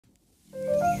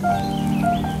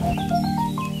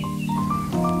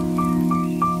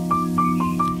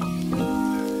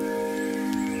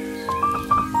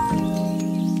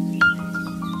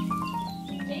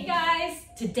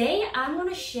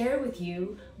to share with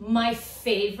you my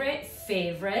favorite,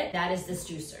 that is this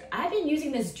juicer. I've been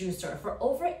using this juicer for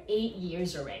over 8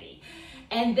 years already.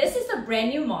 And this is the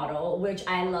brand new model, which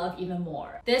I love even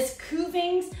more. This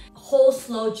Kuvings whole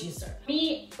slow juicer. For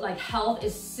me, like, health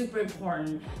is super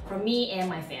important for me and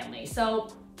my family.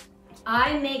 So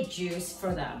I make juice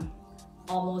for them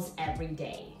almost every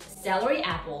day. Celery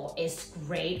apple is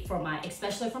great for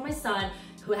especially for my son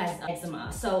who has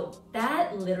eczema. So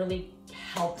that literally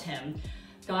helped him,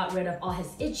 got rid of all his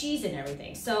itchies and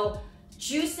everything. So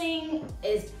juicing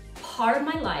is part of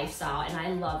my lifestyle and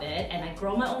I love it, and I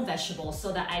grow my own vegetables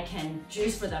so that I can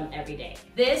juice for them every day.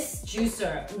 This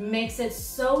juicer makes it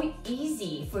so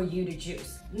easy for you to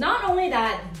juice. Not only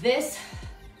that, this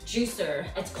juicer,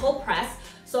 it's cold press,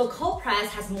 so cold press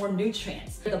has more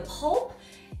nutrients. The pulp,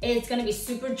 it's gonna be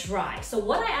super dry. So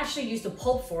what I actually use the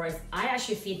pulp for is I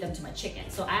actually feed them to my chicken.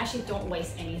 So I actually don't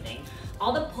waste anything.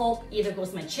 All the pulp either goes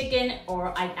to my chicken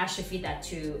or I actually feed that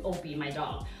to Opie, my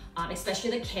dog. Especially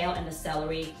the kale and the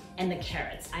celery and the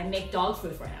carrots. I make dog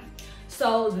food for him.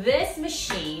 So this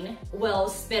machine will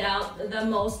spit out the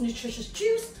most nutritious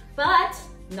juice, but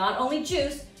not only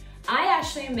juice, I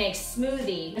actually make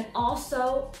smoothie and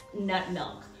also nut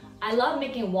milk. I love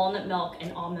making walnut milk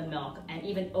and almond milk and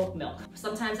even oat milk.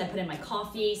 Sometimes I put in my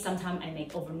coffee, sometimes I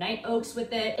make overnight oats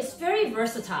with it. It's very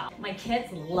versatile. My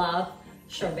kids love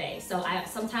sherbet. So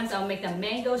sometimes I'll make them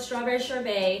mango strawberry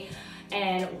sherbet.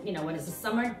 And you know, when it's a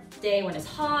summer day, when it's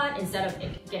hot, instead of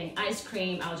getting ice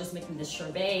cream, I'll just make them this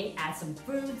sherbet, add some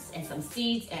fruits and some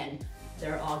seeds, and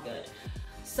they're all good.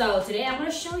 So today I'm gonna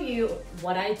show you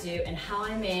what I do and how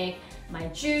I make my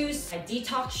juice, my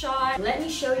detox shot. Let me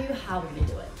show you how we're gonna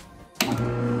do it.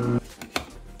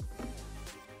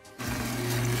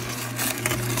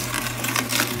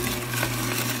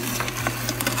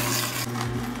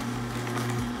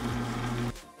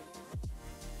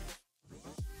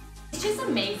 It's just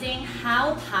amazing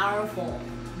how powerful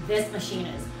this machine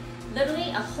is. Literally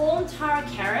a whole entire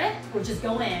carrot will just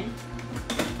go in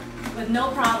with no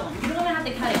problem. You don't even have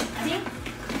to cut it. I think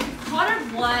part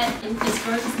of what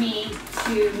inspires me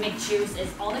to make juice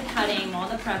is all the cutting, all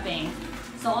the prepping.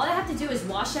 So all I have to do is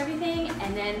wash everything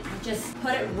and then just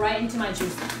put it right into my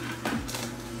juicer.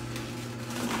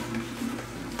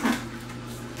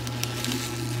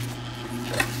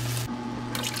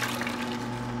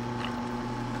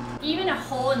 Even a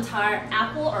whole entire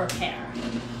apple or pear.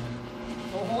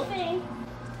 The whole thing.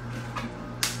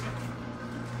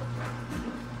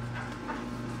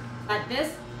 But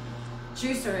this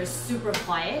juicer is super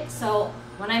quiet, so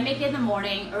when I make it in the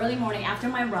morning, early morning after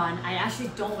my run, I actually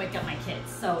don't wake up my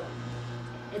kids, so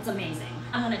it's amazing.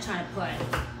 I'm gonna try to put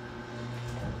a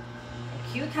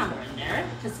cucumber in there,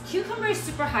 because cucumber is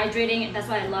super hydrating, and that's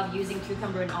why I love using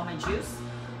cucumber in all my juice.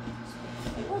 So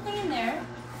put the whole thing in there.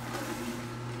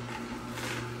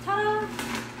 Ta-da!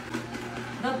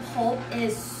 The pulp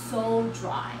is so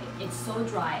dry. It's so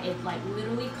dry. It like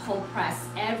literally cold press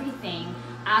everything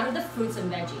out of the fruits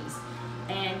and veggies.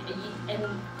 And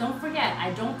don't forget,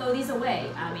 I don't throw these away.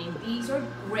 I mean, these are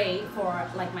great for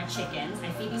like my chickens. I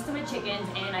feed these to my chickens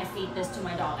and I feed this to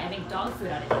my dog. I make dog food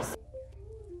out of this.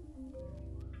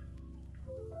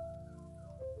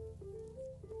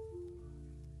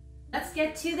 Let's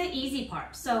get to the easy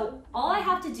part. So all I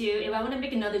have to do, if I want to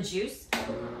make another juice,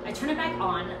 I turn it back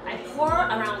on. I pour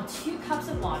around 2 cups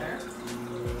of water.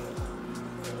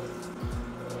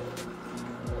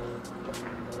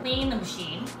 Clean the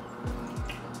machine.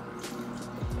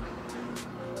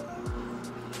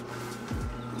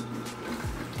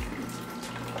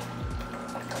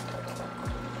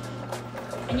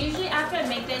 And usually after I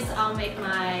make this, I'll make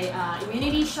my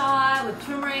immunity shot with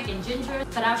turmeric and ginger.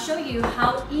 But I'll show you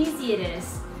how easy it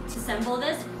is to assemble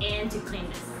this and to clean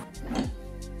this.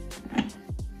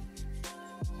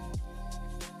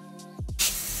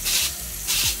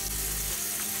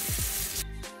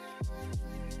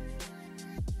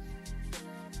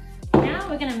 Now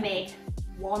we're gonna make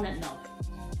walnut milk.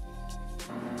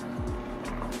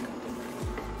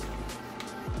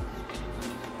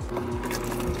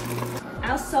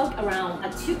 I'll soak around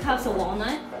 2 cups of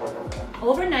walnut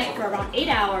overnight for around 8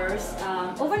 hours.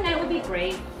 Overnight would be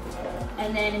great.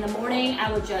 And then in the morning,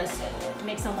 I would just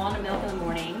make some walnut milk in the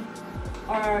morning,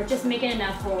 or just make it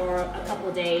enough for a couple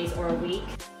of days or a week.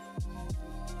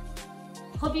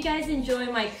 Hope you guys enjoy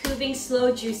my Kuvings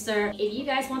slow juicer. If you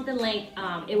guys want the link,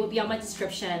 it will be on my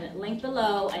description, link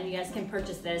below, and you guys can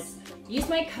purchase this. Use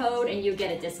my code and you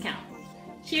get a discount.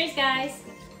 Cheers, guys.